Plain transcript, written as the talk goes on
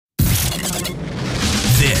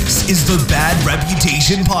This is the Bad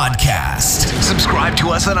Reputation Podcast. Subscribe to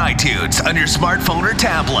us on iTunes on your smartphone or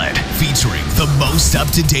tablet, featuring the most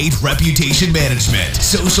up-to-date reputation management,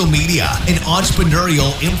 social media, and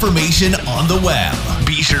entrepreneurial information on the web.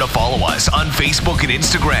 Be sure to follow us on Facebook and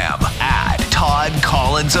Instagram at Todd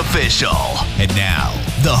Collins Official. And now,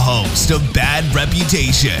 the host of Bad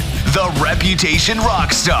Reputation, the Reputation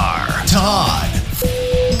Rockstar, Todd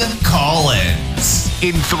Collins.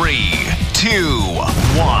 In 3, 2, 1.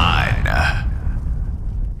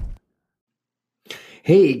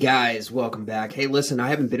 Hey guys, welcome back. Hey, listen, I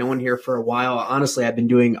haven't been on here for a while. Honestly, I've been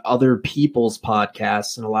doing other people's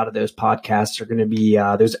podcasts, and a lot of those podcasts are going to be,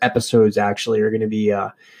 those episodes actually are going to be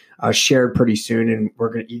shared pretty soon, and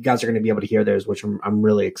you guys are going to be able to hear those, which I'm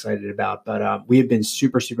really excited about. But we have been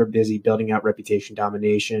super busy building out Reputation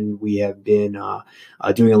Domination. We have been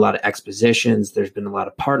doing a lot of expositions. There's been a lot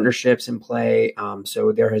of partnerships in play.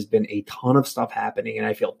 So there has been a ton of stuff happening, and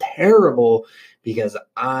I feel terrible because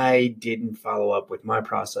I didn't follow up with my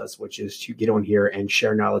process, which is to get on here and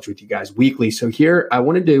share knowledge with you guys weekly. So here, I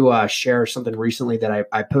wanted to share something recently that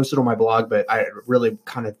I posted on my blog, but I really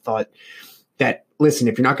kind of thought that, listen,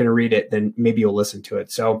 if you're not going to read it, then maybe you'll listen to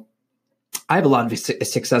it. So I have a lot of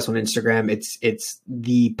success on Instagram. It's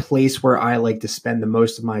the place where I like to spend the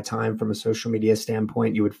most of my time from a social media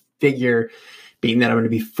standpoint. You would figure, being that I'm going to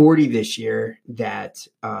be 40 this year, that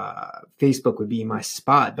Facebook would be my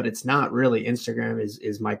spot, but it's not really. Instagram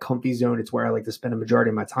is my comfy zone. It's where I like to spend a majority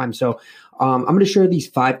of my time. So I'm going to share these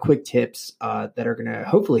 5 quick tips that are going to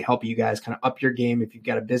hopefully help you guys kind of up your game if you've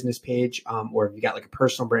got a business page or if you've got like a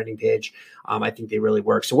personal branding page. I think they really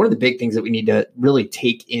work. So one of the big things that we need to really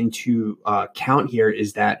take into account here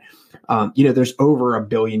is that there's over 1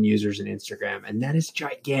 billion users in Instagram, and that is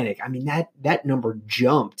gigantic. I mean, that number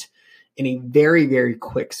jumped in a very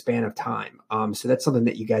quick span of time. So that's something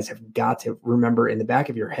that you guys have got to remember in the back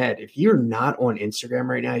of your head. If you're not on Instagram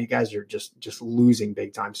right now, you guys are just losing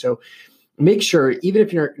big time. So make sure, even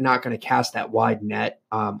if you're not going to cast that wide net,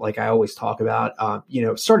 like I always talk about,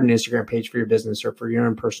 start an Instagram page for your business or for your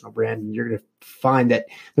own personal brand, and you're going to find that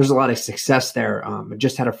there's a lot of success there. I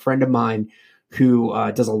just had a friend of mine who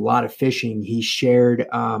does a lot of fishing. He shared,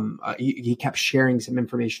 he kept sharing some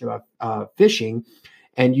information about fishing,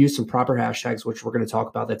 and use some proper hashtags, which we're going to talk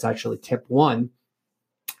about. That's actually tip 1.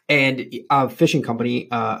 And a fishing company,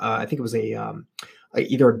 I think it was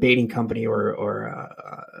either a baiting company or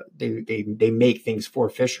they make things for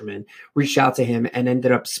fishermen, reached out to him and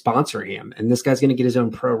ended up sponsoring him. And this guy's going to get his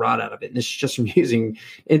own pro rod out of it. And this is just from using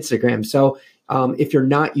Instagram. So if you're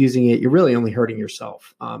not using it, you're really only hurting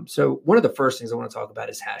yourself. So one of the first things I want to talk about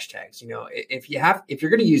is hashtags. If you're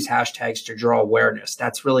going to use hashtags to draw awareness,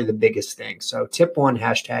 that's really the biggest thing. So tip 1,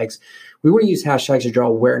 hashtags. We want to use hashtags to draw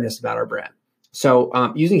awareness about our brand. So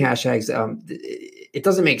using hashtags, it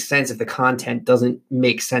doesn't make sense if the content doesn't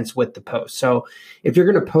make sense with the post. So if you're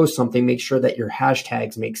going to post something, make sure that your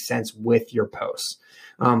hashtags make sense with your posts.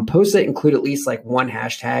 Posts that include at least like one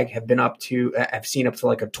hashtag I've seen up to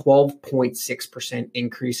like a 12.6%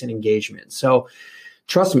 increase in engagement. So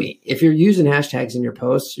trust me, if you're using hashtags in your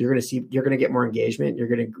posts, you're going to get more engagement. You're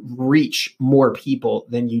going to reach more people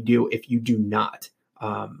than you do if you do not.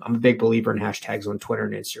 I'm a big believer in hashtags on Twitter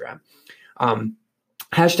and Instagram.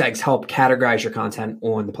 Hashtags help categorize your content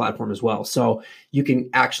on the platform as well. So you can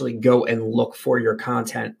actually go and look for your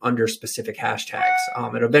content under specific hashtags.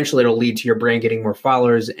 And eventually it'll lead to your brand getting more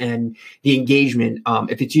followers, and the engagement,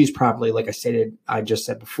 if it's used properly, like I just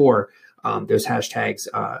said before, those hashtags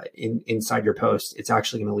inside your post, it's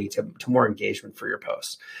actually going to lead to more engagement for your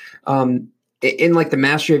posts. In like the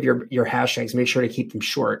mastery of your hashtags, make sure to keep them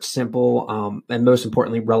short, simple, and most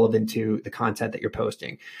importantly, relevant to the content that you're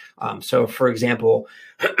posting. So for example,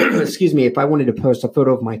 if I wanted to post a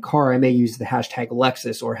photo of my car, I may use the hashtag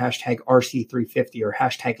Lexus or hashtag RC350 or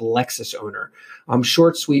hashtag Lexus owner.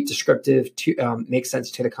 Short, sweet, descriptive, makes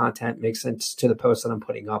sense to the content, makes sense to the post that I'm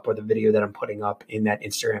putting up or the video that I'm putting up in that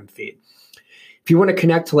Instagram feed. If you want to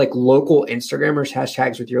connect to like local Instagrammers,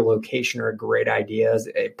 hashtags with your location are a great idea.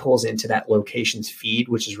 It pulls into that location's feed,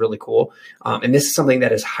 which is really cool. And this is something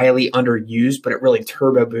that is highly underused, but it really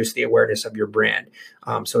turbo boosts the awareness of your brand.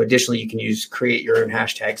 So additionally, you can create your own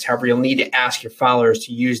hashtags. However, you'll need to ask your followers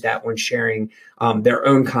to use that when sharing their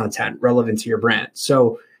own content relevant to your brand.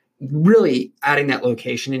 So really adding that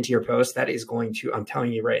location into your post, that is going to, I'm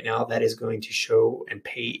telling you right now, that is going to show and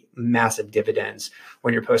pay massive dividends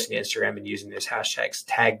when you're posting to Instagram and using those hashtags.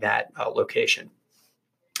 Tag that location.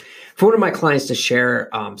 for one of my clients to share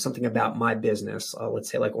something about my business, let's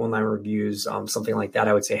say like online reviews, something like that,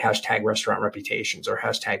 I would say hashtag restaurant reputations or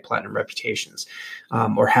hashtag platinum reputations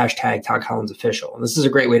or hashtag Todd Collins official. And this is a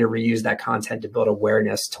great way to reuse that content to build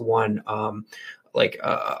awareness to one like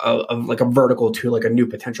a vertical to like a new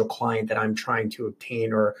potential client that I'm trying to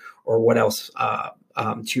obtain or what else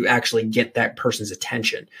to actually get that person's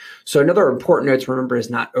attention. So another important note to remember is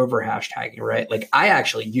not over hashtagging, right? Like I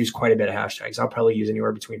actually use quite a bit of hashtags. I'll probably use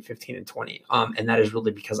anywhere between 15 and 20. And that is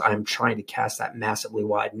really because I'm trying to cast that massively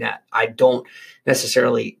wide net. I don't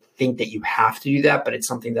necessarily think that you have to do that, but it's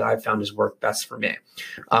something that I've found has worked best for me.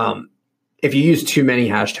 If you use too many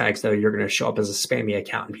hashtags, though, you're going to show up as a spammy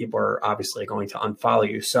account and people are obviously going to unfollow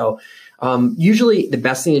you. So usually the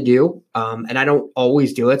best thing to do, and I don't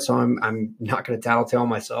always do it, so I'm not going to tattletale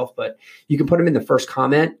myself, but you can put them in the first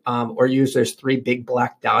comment or use those 3 big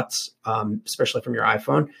black dots, especially from your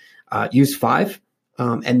iPhone. Use 5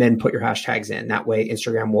 and then put your hashtags in. That way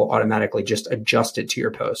Instagram will automatically just adjust it to your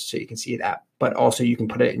post so you can see that. But also you can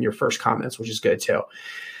put it in your first comments, which is good too.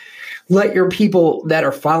 Let your people that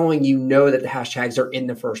are following you know that the hashtags are in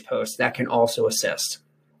the first post. That can also assist.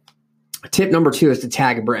 Tip number 2 is to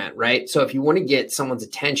tag a brand, right? So if you want to get someone's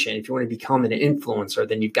attention, if you want to become an influencer,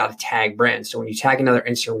 then you've got to tag brands. So when you tag another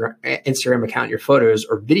Instagram account, your photos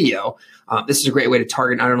or video, this is a great way to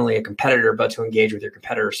target not only a competitor, but to engage with your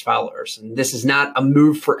competitor's followers. And this is not a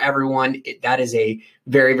move for everyone. That is a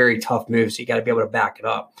very, very tough move. So you got to be able to back it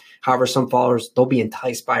up. However, some followers, they'll be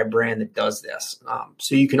enticed by a brand that does this.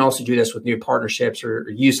 So you can also do this with new partnerships or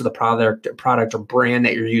use of the product or brand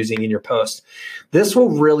that you're using in your post. This will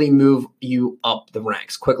really move you up the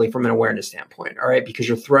ranks quickly from an awareness standpoint, all right? Because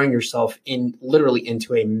you're throwing yourself literally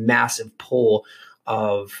into a massive pool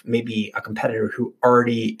of maybe a competitor who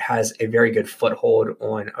already has a very good foothold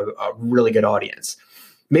on a really good audience.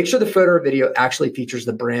 Make sure the photo or video actually features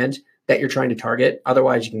the brand that you're trying to target.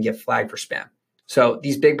 Otherwise, you can get flagged for spam. So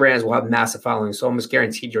these big brands will have massive followings. So almost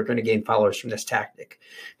guaranteed you're going to gain followers from this tactic.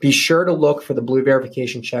 Be sure to look for the blue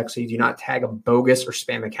verification check so you do not tag a bogus or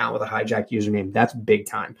spam account with a hijacked username. That's big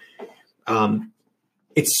time.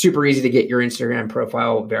 It's super easy to get your Instagram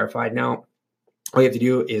profile verified now. All you have to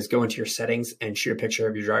do is go into your settings and shoot a picture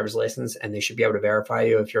of your driver's license, and they should be able to verify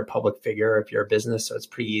you if you're a public figure, if you're a business. So it's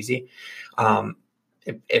pretty easy.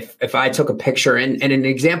 If I took a picture, and an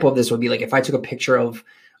example of this would be like if I took a picture of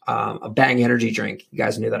a Bang energy drink. You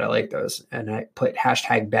guys knew that I like those. And I put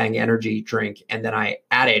hashtag Bang energy drink. And then I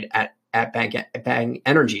added at Bang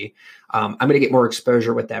energy. I'm going to get more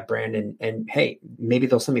exposure with that brand. And hey, maybe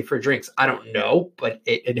they'll send me free drinks. I don't know, but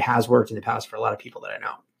it has worked in the past for a lot of people that I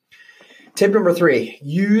know. Tip number 3,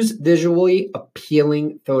 use visually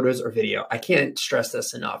appealing photos or video. I can't stress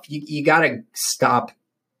this enough. You got to stop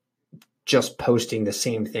just posting the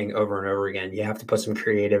same thing over and over again. You have to put some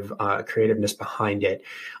creativeness behind it.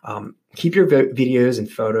 Keep your videos and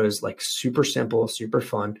photos like super simple, super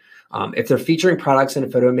fun. If they're featuring products in a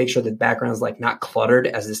photo, make sure the background's like not cluttered,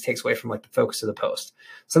 as this takes away from like the focus of the post.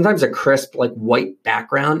 Sometimes a crisp like white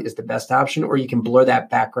background is the best option, or you can blur that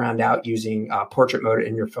background out using portrait mode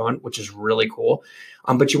in your phone, which is really cool.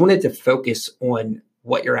 But you want it to focus on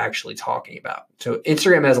what you're actually talking about. So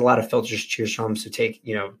Instagram has a lot of filters to choose from. So take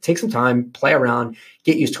some time, play around,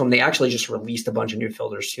 get used to them. They actually just released a bunch of new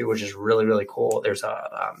filters too, which is really, really cool. There's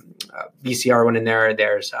a VCR one in there.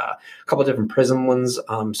 There's a couple of different prism ones.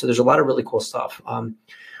 So there's a lot of really cool stuff.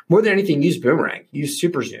 More than anything, use Boomerang, use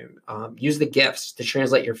Super Zoom, use the GIFs to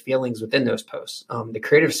translate your feelings within those posts. The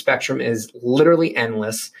creative spectrum is literally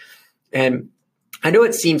endless. And I know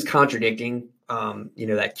it seems contradicting,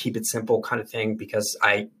 that keep it simple kind of thing, because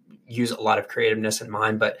I use a lot of creativeness in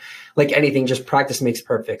mine, but like anything, just practice makes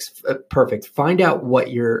perfect. Find out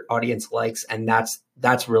what your audience likes. And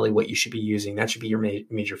that's really what you should be using. That should be your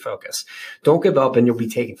major focus. Don't give up and you'll be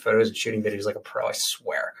taking photos and shooting videos like a pro, I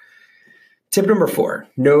swear. Tip number 4,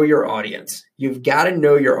 know your audience. You've got to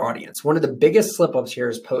know your audience. One of the biggest slip ups here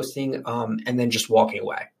is posting and then just walking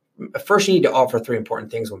away. First, you need to offer 3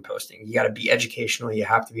 important things when posting. You got to be educational, you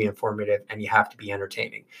have to be informative, and you have to be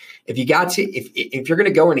entertaining. If you're going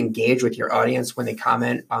to go and engage with your audience when they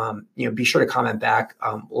comment, be sure to comment back,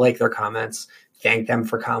 like their comments, thank them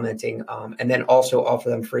for commenting, and then also offer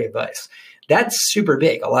them free advice. That's super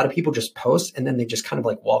big. A lot of people just post and then they just kind of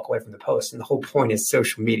like walk away from the post. And the whole point is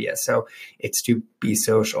social media. So it's to be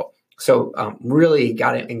social. So really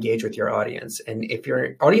got to engage with your audience. And if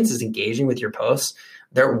your audience is engaging with your posts,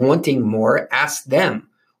 they're wanting more, ask them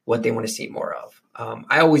what they want to see more of.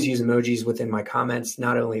 I always use emojis within my comments.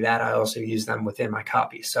 Not only that, I also use them within my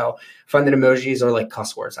copy. So I find that emojis are like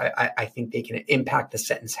cuss words. I think they can impact the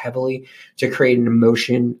sentence heavily to create an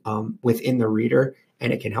emotion within the reader.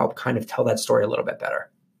 and it can help kind of tell that story a little bit better.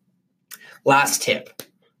 Last tip,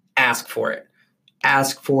 ask for it.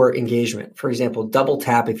 Ask for engagement. For example, double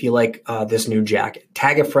tap if you like this new jacket.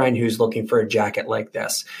 Tag a friend who's looking for a jacket like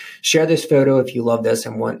this. Share this photo if you love this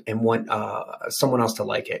and want someone else to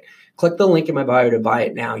like it. Click the link in my bio to buy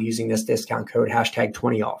it now using this discount code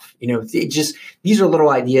 #20off. These are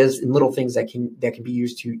little ideas and little things that can be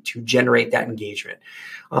used to generate that engagement.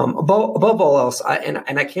 Above all else,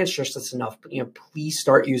 I can't stress this enough, but please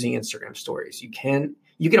start using Instagram stories. You can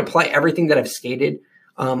apply everything that I've stated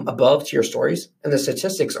above to your stories, and the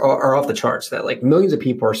statistics are off the charts that like millions of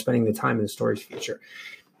people are spending the time in the stories feature.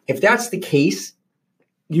 If that's the case,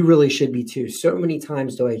 you really should be too. So many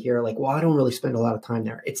times do I hear like, well, I don't really spend a lot of time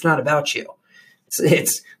there. It's not about you.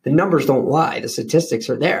 It's the numbers don't lie. The statistics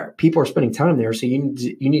are there. People are spending time there. So you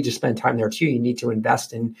need to spend time there too. You need to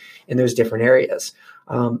invest in those different areas.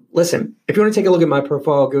 Listen, if you want to take a look at my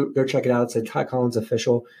profile, go check it out. It's at Todd Collins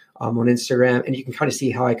Official on Instagram, and you can kind of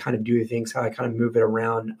see how I kind of do things, how I kind of move it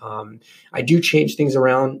around. I do change things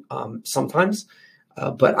around sometimes,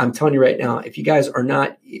 but I'm telling you right now, if you guys are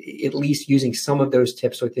not at least using some of those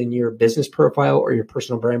tips within your business profile or your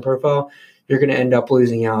personal brand profile, you're going to end up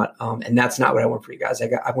losing out. And that's not what I want for you guys.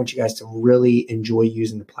 I want you guys to really enjoy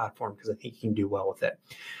using the platform because I think you can do well with it.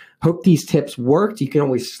 Hope these tips worked. You can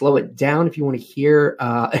always slow it down if you want to hear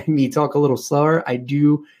me talk a little slower. I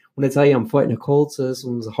do want to tell you I'm fighting a cold, so this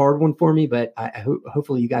one was a hard one for me, but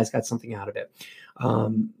hopefully you guys got something out of it.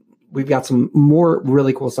 We've got some more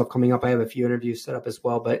really cool stuff coming up. I have a few interviews set up as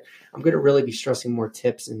well, but I'm going to really be stressing more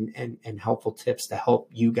tips and helpful tips to help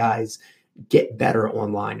you guys get better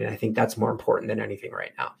online. And I think that's more important than anything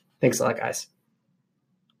right now. Thanks a lot, guys.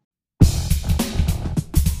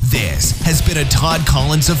 This has been a Todd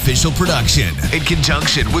Collins Official production in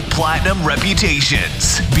conjunction with Platinum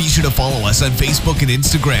Reputations. Be sure to follow us on Facebook and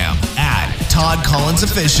Instagram at Todd Collins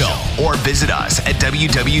Official or visit us at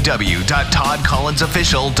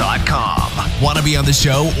www.toddcollinsofficial.com. Want to be on the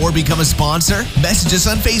show or become a sponsor? Message us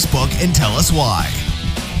on Facebook and tell us why.